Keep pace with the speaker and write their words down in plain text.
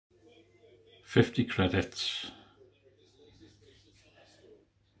50 credits.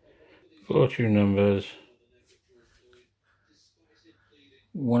 Fortune numbers.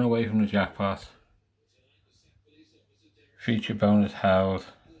 One away from the jackpot. Feature bonus held.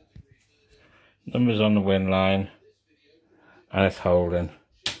 Numbers on the win line. And it's holding.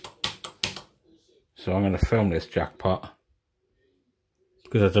 So I'm going to film this jackpot.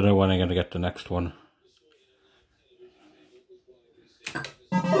 Because I don't know when I'm going to get the next one.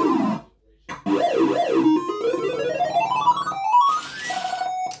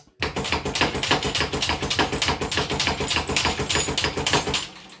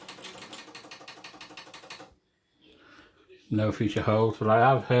 No feature hold, but I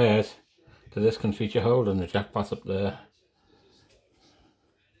have heard that this can feature hold and the jackpot up there.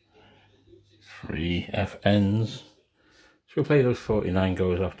 3 FNs. So we'll play those 49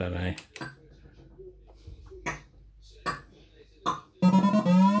 goes off then, eh?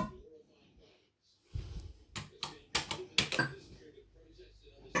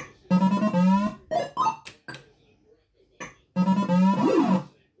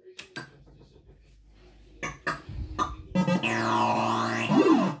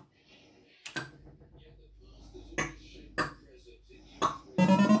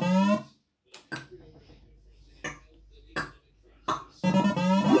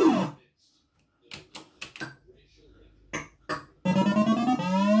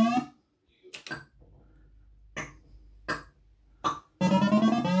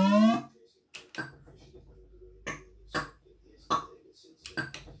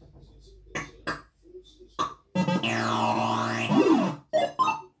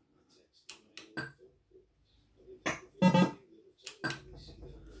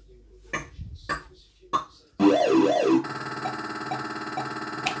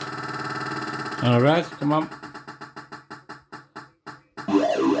 Alright, come on.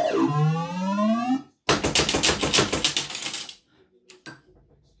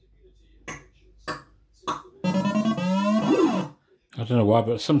 I don't know why,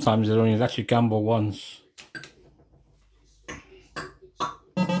 but sometimes it only lets you gamble once.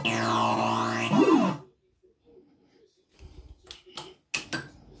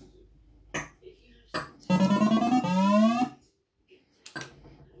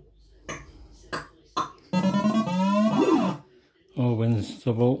 All wins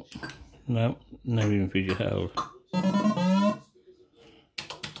double. No, never even feature held.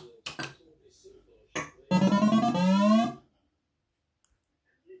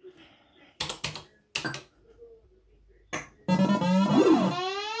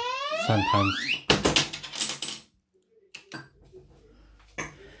 £10.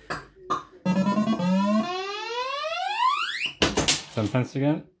 £10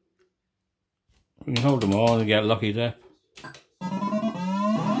 again. We can hold them all and get lucky there.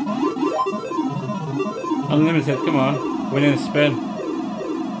 Unlimited, come on, winning a spin.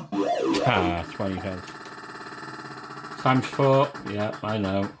 Ah, 20 pence. Times 4, yeah, I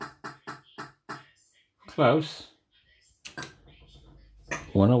know. Close.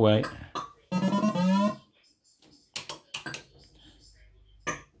 One away.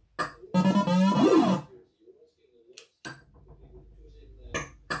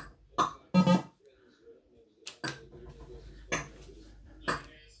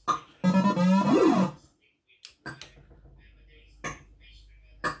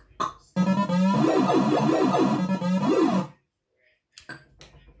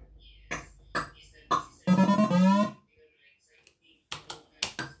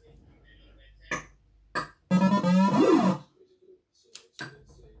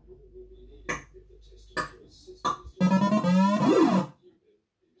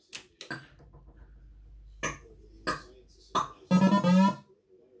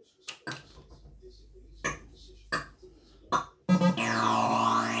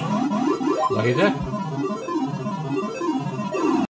 Lucky dip.